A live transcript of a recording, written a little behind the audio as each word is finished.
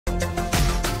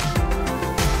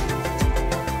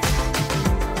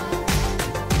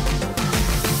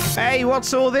Hey,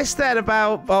 what's all this then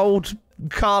about old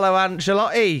Carlo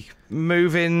Ancelotti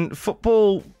moving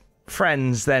football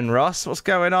friends then, Ross? What's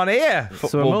going on here?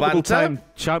 So a multiple-time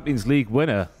Champions League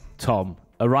winner, Tom,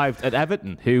 arrived at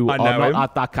Everton, who are not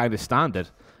at that kind of standard.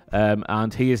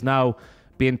 And he is now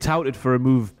being touted for a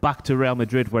move back to Real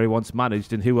Madrid, where he once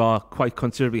managed, and who are quite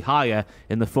considerably higher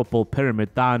in the football pyramid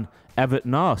than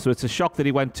Everton are. So it's a shock that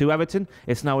he went to Everton.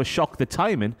 It's now a shock, the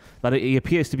timing, that he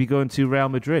appears to be going to Real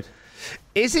Madrid.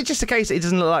 Is it just a case that he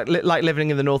doesn't look like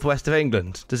living in the northwest of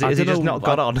England? Has he just not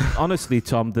got on? Honestly,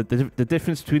 Tom, the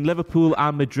difference between Liverpool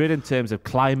and Madrid in terms of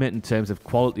climate, in terms of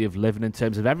quality of living, in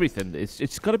terms of everything,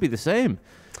 it's got to be the same.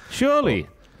 Surely.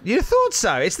 Well, you thought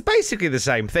so. It's basically the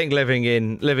same thing, living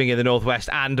in the northwest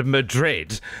and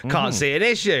Madrid. Can't see an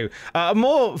issue.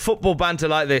 More football banter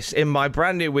like this in my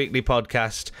brand new weekly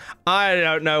podcast. I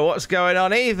don't know what's going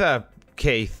on either,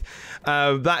 Keith.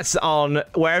 That's on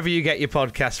wherever you get your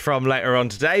podcast from later on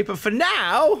today. But for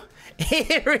now,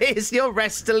 here is your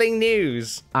wrestling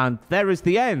news. And there is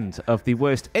the end of the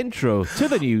worst intro to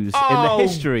the news in the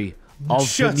history of the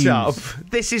news. Shut up.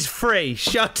 This is free.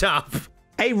 Shut up.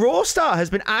 A Raw star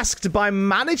has been asked by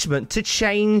management to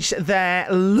change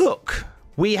their look.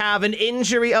 We have an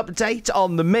injury update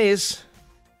on The Miz.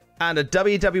 And a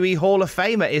WWE Hall of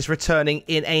Famer is returning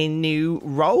in a new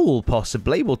role,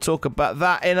 possibly. We'll talk about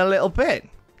that in a little bit.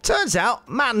 Turns out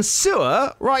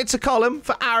Mansoor writes a column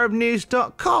for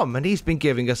ArabNews.com, and he's been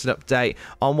giving us an update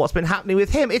on what's been happening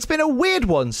with him. It's been a weird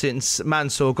one since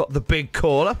Mansoor got the big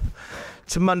call-up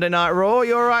to Monday Night Raw.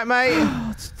 You all right,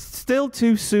 mate? Still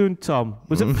too soon, Tom.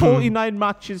 Was it 49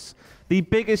 matches? The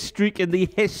biggest streak in the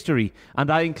history, and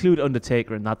I include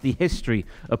Undertaker in that, the history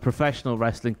of professional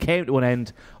wrestling came to an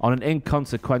end on an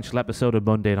inconsequential episode of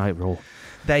Monday Night Raw.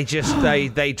 They just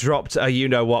they dropped a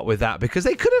you-know-what with that, because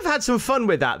they could have had some fun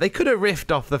with that. They could have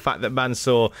riffed off the fact that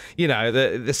Mansoor,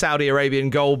 the Saudi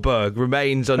Arabian Goldberg,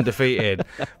 remains undefeated.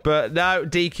 But no,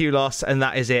 DQ loss, and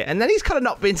that is it. And then he's kind of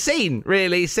not been seen,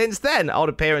 really, since then. Odd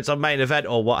appearance on Main Event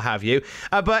or what have you.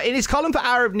 But in his column for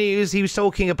Arab News, he was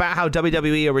talking about how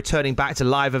WWE are returning back to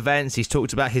live events. He's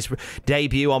talked about his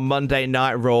debut on Monday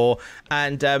Night Raw.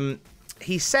 And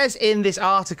he says in this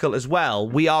article as well,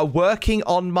 we are working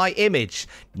on my image,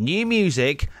 new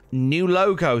music, new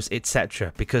logos,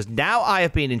 etc. Because now I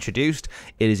have been introduced,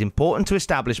 it is important to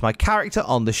establish my character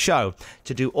on the show.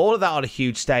 To do all of that on a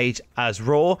huge stage as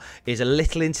Raw is a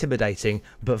little intimidating,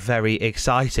 but very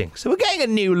exciting. So we're getting a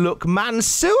new look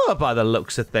Mansoor by the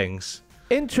looks of things.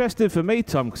 Interesting for me,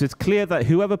 Tom, because it's clear that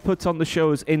whoever puts on the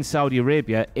shows in Saudi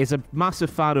Arabia is a massive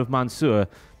fan of Mansoor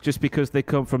just because they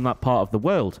come from that part of the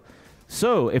world.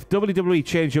 So, if WWE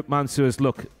change up Mansoor's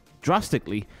look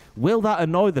drastically, will that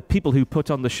annoy the people who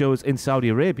put on the shows in Saudi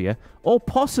Arabia? Or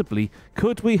possibly,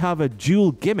 could we have a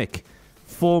dual gimmick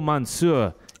for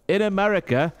Mansoor? In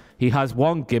America, he has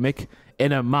one gimmick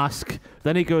in a mask.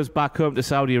 Then he goes back home to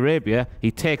Saudi Arabia. He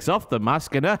takes off the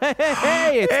mask and hey,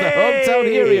 it's the hometown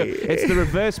hero. It's the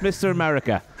reverse Mr.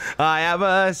 America. I am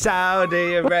a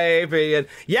Saudi Arabian.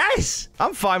 Yes,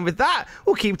 I'm fine with that.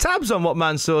 We'll keep tabs on what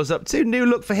Mansoor's up to. New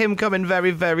look for him coming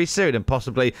very, very soon, and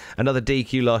possibly another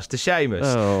DQ loss to Sheamus.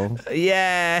 Oh.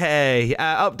 Yay.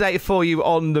 Update for you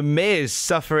on The Miz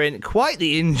suffering quite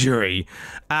the injury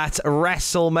at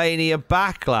WrestleMania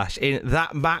Backlash in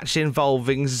that match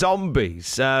involving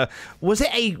zombies.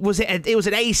 It was an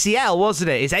ACL,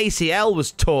 wasn't it? His ACL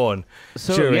was torn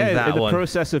during that in the one.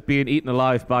 process of being eaten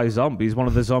alive by zombies, one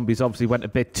of the zombies obviously went a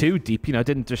bit too deep,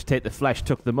 didn't just take the flesh,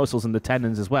 took the muscles and the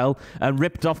tendons as well, and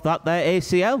ripped off that there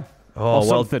ACL. Oh,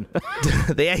 well, something.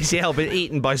 The ACL been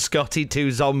eaten by Scotty 2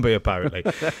 Zombie, apparently.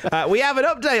 We have an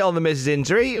update on the Miz's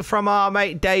injury from our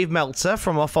mate Dave Meltzer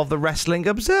from off of the Wrestling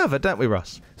Observer, don't we,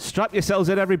 Ross? Strap yourselves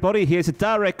in, everybody. Here's a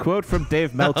direct quote from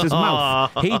Dave Meltzer's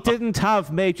mouth. He didn't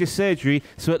have major surgery,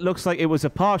 so it looks like it was a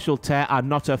partial tear and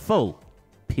not a full.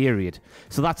 Period.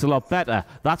 So that's a lot better.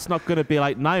 That's not going to be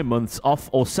like 9 months off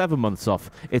or 7 months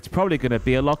off. It's probably going to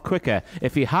be a lot quicker.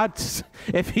 If he had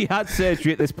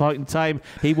surgery at this point in time,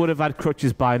 he would have had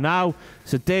crutches by now.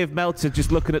 So Dave Meltzer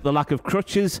just looking at the lack of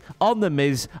crutches on The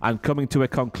Miz and coming to a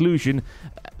conclusion,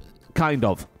 kind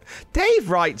of. Dave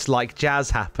writes like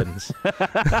jazz happens.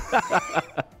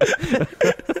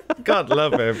 God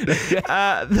love him.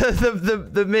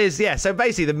 The Miz, yeah. So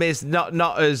basically, the Miz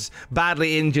not as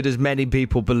badly injured as many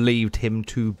people believed him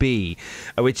to be,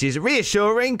 which is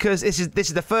reassuring because this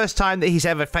is the first time that he's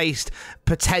ever faced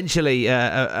potentially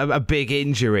a big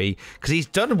injury, because he's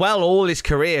done well all his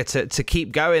career to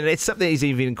keep going, and it's something he's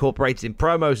even incorporated in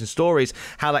promos and stories.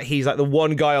 How he's like the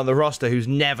one guy on the roster who's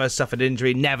never suffered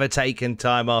injury, never taken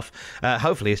time off.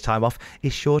 Hopefully, his time off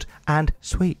is short and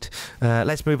sweet.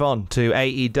 Let's move on to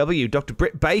AEW. AEW, Dr.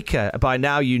 Britt Baker, by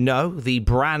now you know, the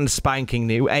brand spanking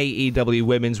new AEW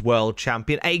Women's World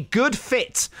Champion. A good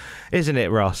fit, isn't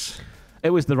it, Ross? It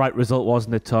was the right result,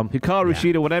 wasn't it, Tom? Hikaru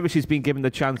Shida, whenever she's been given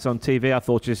the chance on TV, I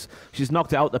thought she's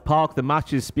knocked it out the park. The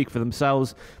matches speak for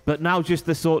themselves. But now just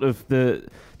the sort of the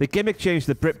gimmick change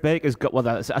that Britt Baker's got, well,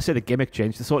 I say the gimmick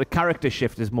change, the sort of character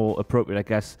shift is more appropriate, I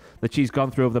guess, that she's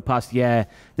gone through over the past year.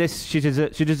 She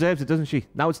deserves it, doesn't she?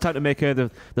 Now it's time to make her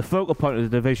the focal point of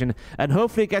the division, and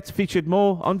hopefully it gets featured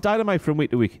more on Dynamite from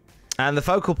week to week. And the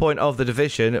focal point of the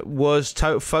division was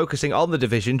focusing on the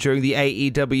division during the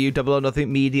AEW Double or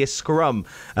Nothing media scrum.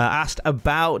 Asked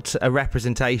about a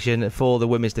representation for the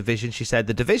women's division, she said,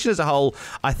 the division as a whole,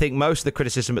 I think most of the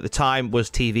criticism at the time was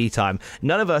TV time.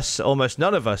 Almost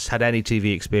none of us had any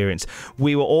TV experience.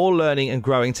 We were all learning and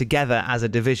growing together as a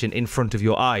division in front of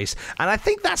your eyes. And I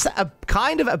think that's a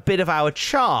kind of a bit of our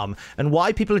charm and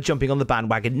why people are jumping on the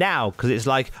bandwagon now, because it's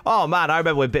like, oh man, I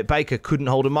remember when Britt Baker couldn't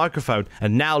hold a microphone,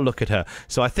 and now look at her.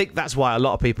 So I think that's why a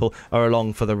lot of people are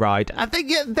along for the ride. I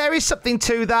think there is something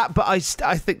to that, but I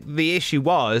think the issue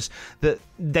was that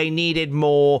they needed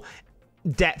more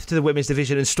depth to the women's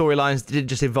division, and storylines didn't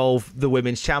just involve the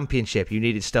women's championship. You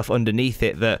needed stuff underneath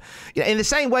it that, in the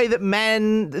same way that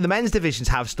the men's divisions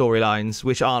have storylines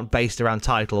which aren't based around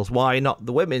titles, why not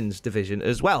the women's division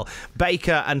as well?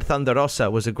 Baker and Thunder Rosa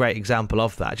was a great example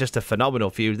of that. Just a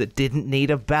phenomenal feud that didn't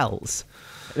need a belt.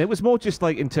 It was more just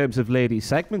like in terms of ladies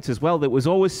segments as well. There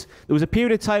was a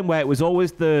period of time where it was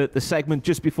always the segment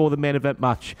just before the main event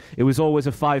match. It was always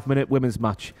a 5-minute women's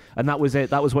match, and that was it.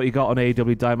 That was what you got on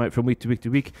AEW Dynamite from week to week to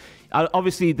week.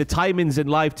 Obviously, the timings in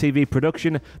live TV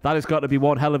production, that has got to be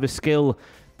one hell of a skill.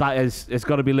 That has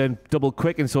got to be learned double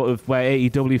quick in sort of where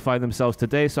AEW find themselves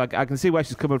today. So I can see where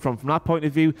she's coming from that point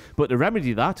of view. But to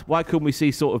remedy that, why couldn't we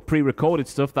see sort of pre-recorded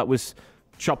stuff that was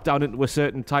chopped down into a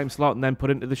certain time slot and then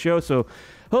put into the show? So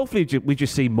hopefully we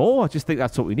just see more. I just think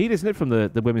that's what we need, isn't it, from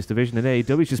the women's division in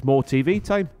AEW? It's just more TV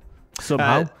time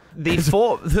somehow. Because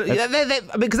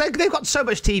they've got so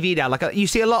much TV now. Like, you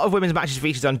see a lot of women's matches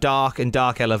featured on Dark and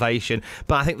Dark Elevation,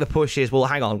 but I think the push is, well,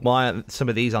 hang on, why aren't some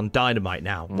of these on Dynamite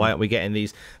now? Why aren't we getting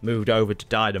these moved over to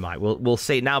Dynamite? We'll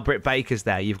see. Now Britt Baker's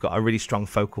there, you've got a really strong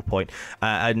focal point.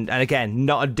 And again,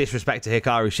 not a disrespect to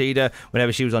Hikaru Shida.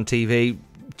 Whenever she was on TV,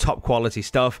 top quality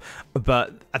stuff,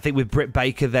 but I think with Britt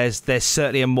Baker, there's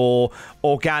certainly a more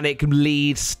organic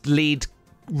lead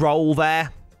role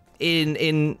there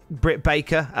in Britt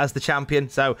Baker as the champion,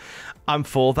 so I'm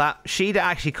for that. Shida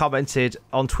actually commented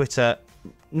on Twitter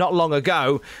not long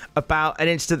ago about an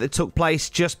incident that took place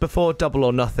just before Double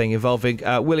or Nothing involving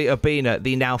Willie Urbina,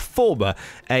 the now former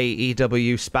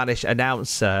AEW Spanish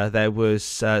announcer. There was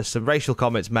some racial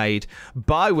comments made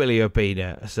by Willie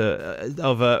Urbina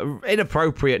of an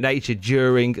inappropriate nature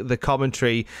during the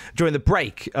commentary, during the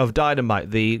break of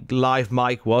Dynamite. The live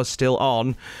mic was still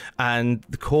on and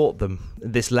caught them.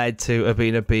 This led to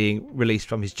Urbina being released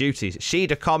from his duties.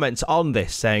 Shida comments on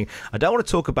this saying, I didn't want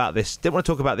to talk about this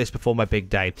before my big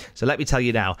day. So let me tell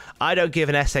you now, I don't give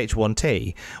an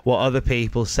SH1T what other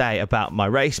people say about my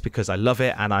race, because I love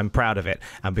it and I'm proud of it,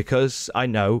 and because I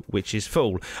know which is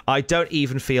fool. I don't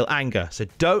even feel anger, so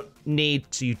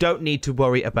you don't need to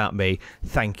worry about me.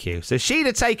 Thank you. So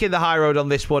Shida taking the high road on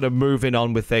this one and moving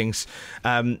on with things.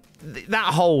 That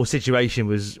whole situation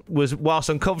was, whilst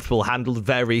uncomfortable, handled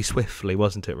very swiftly,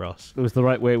 wasn't it, Ross? It was the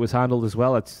right way it was handled as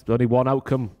well. It's only one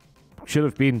outcome should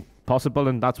have been possible,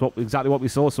 and that's exactly what we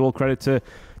saw. So all credit to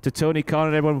Tony Khan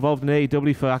and everyone involved in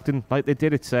AEW for acting like they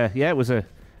did. It was a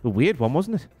weird one,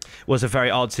 wasn't it? Was a very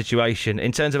odd situation.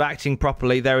 In terms of acting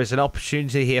properly, there is an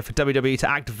opportunity here for WWE to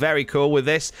act very cool with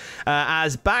this,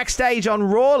 as backstage on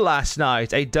Raw last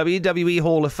night, a WWE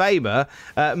Hall of Famer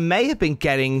may have been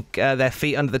getting their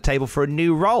feet under the table for a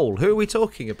new role. Who are we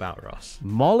talking about, Ross?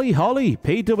 Molly Holly.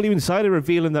 PW Insider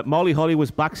revealing that Molly Holly was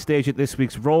backstage at this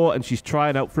week's Raw and she's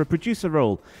trying out for a producer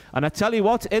role. And I tell you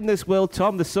what, in this world,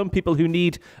 Tom, there's some people who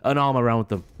need an arm around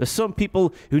them. There's some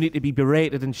people who need to be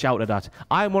berated and shouted at.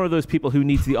 I'm one of those people who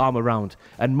needs the arm around.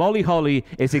 And Molly Holly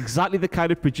is exactly the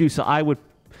kind of producer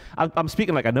I'm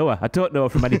speaking like I know her. I don't know her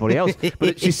from anybody else.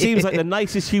 But she seems like the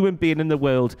nicest human being in the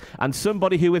world, and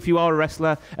somebody who, if you are a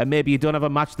wrestler and maybe you don't have a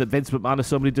match that Vince McMahon or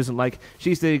somebody doesn't like,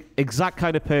 she's the exact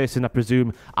kind of person, I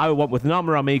presume, I would want with an arm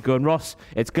around me going, Ross,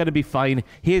 it's going to be fine.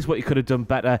 Here's what you could have done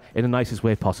better in the nicest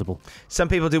way possible. Some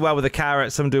people do well with a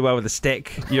carrot, some do well with a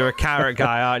stick. You're a carrot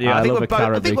guy, aren't you? I love a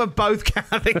carrot. I think we're both.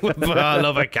 I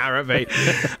love a carrot, mate.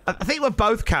 I think we're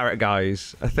both carrot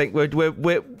guys. I think we're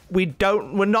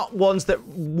not ones that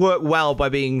work well by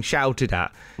being shouted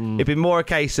at. It'd be more a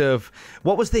case of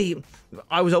what was the.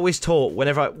 I was always taught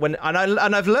and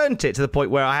I've learned it to the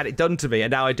point where I had it done to me,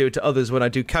 and now I do it to others when I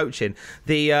do coaching.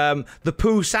 The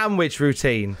poo sandwich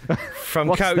routine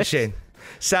from coaching.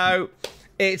 So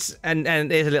it's and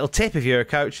here's a little tip if you're a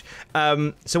coach.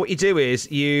 So what you do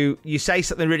is you say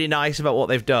something really nice about what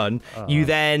they've done. You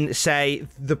then say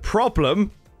the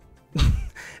problem.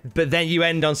 But then you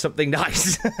end on something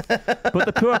nice. But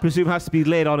the poo, I presume, has to be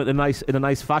laid on in a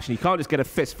nice fashion. You can't just get a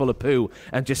fistful of poo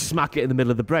and just smack it in the middle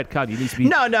of the bread, can you? It needs to be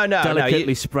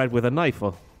delicately spread with a knife.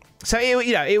 So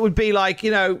it would be like,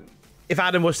 if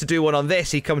Adam was to do one on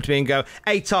this, he'd come to me and go,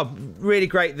 "Hey Tom, really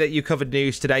great that you covered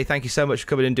news today. Thank you so much for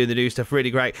coming and doing the news stuff.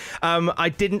 Really great. I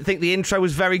didn't think the intro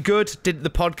was very good. The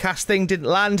podcast thing didn't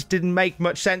land. Didn't make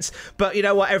much sense. But you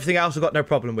know what? Everything else I've got no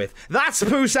problem with. That's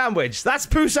poo sandwich. That's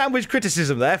poo sandwich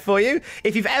criticism there for you.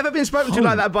 If you've ever been spoken to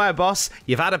like that by a boss,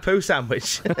 you've had a poo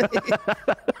sandwich."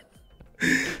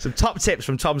 Some top tips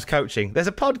from Tom's coaching. There's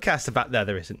a podcast about... No,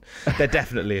 there isn't. There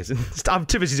definitely isn't. I'm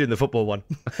too busy doing the football one.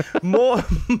 More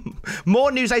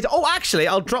news later. Oh, actually,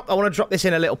 I want to drop this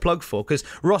in a little plug for, because,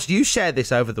 Ross, you shared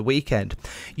this over the weekend.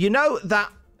 You know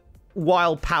that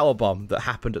wild powerbomb that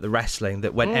happened at the wrestling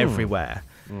that went everywhere?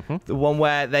 Mm-hmm. The one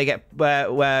where they get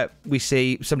where we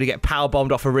see somebody get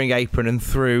powerbombed off a ring apron and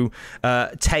through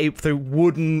tape through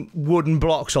wooden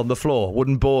blocks on the floor,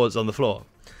 wooden boards on the floor.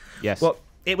 Yes. Well,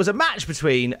 it was a match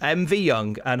between MV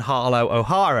Young and Harlow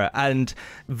O'Hara, and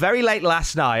very late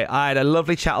last night I had a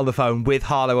lovely chat on the phone with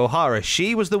Harlow O'Hara.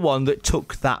 She was the one that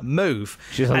took that move.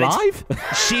 She's alive?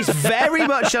 She's very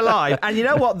much alive. And you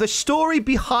know what? The story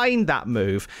behind that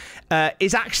move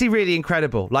is actually really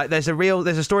incredible. Like, there's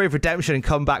a story of redemption and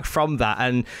comeback from that,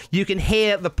 and you can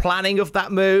hear the planning of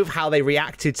that move, how they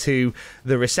reacted to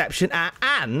the reception,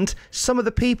 and some of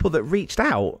the people that reached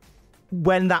out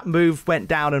when that move went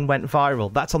down and went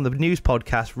viral. That's on the news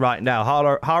podcast right now.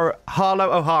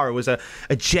 Harlow O'Hara was a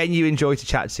genuine joy to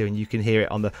chat to, and you can hear it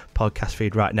on the podcast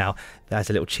feed right now. There's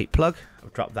a little cheap plug. I'll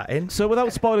drop that in. So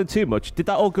without spoiling too much, did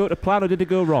that all go to plan or did it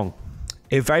go wrong?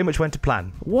 It very much went to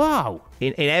plan. Wow.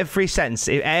 In every sense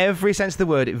of the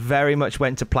word, it very much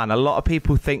went to plan. A lot of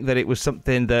people think that it was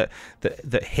something that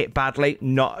hit badly.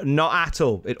 Not at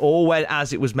all. It all went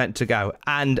as it was meant to go,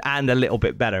 and a little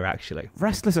bit better, actually.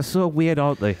 Wrestlers are so weird,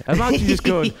 aren't they? Imagine just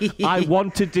going, "I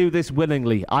want to do this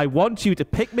willingly. I want you to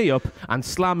pick me up and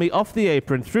slam me off the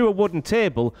apron through a wooden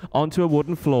table onto a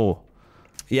wooden floor."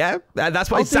 Yeah,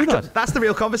 that's what exactly. That's the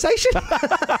real conversation.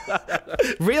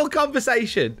 Real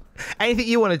conversation. Anything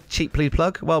you want to cheaply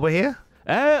plug while we're here?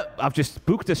 I've just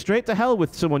booked a straight to hell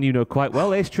with someone you know quite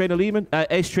well, Ace Trainer Liam.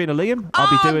 I'll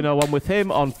be doing a one with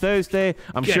him on Thursday.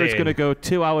 I'm sure it's going to go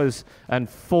 2 hours and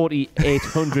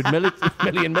 4,800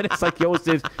 million minutes, like yours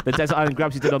did. The Desert Island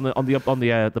Grabs you did on the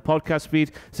podcast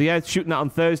feed. So yeah, shooting that on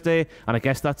Thursday, and I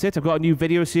guess that's it. I've got a new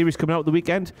video series coming out the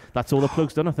weekend. That's all the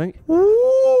plugs done, I think.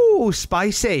 Ooh,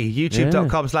 spicy.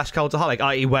 YouTube.com/Cultaholic,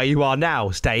 i.e. where you are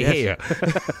now. Stay here.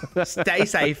 Stay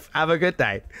safe. Have a good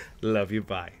day. Love you.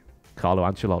 Bye. Carlo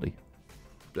Ancelotti.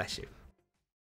 Bless you.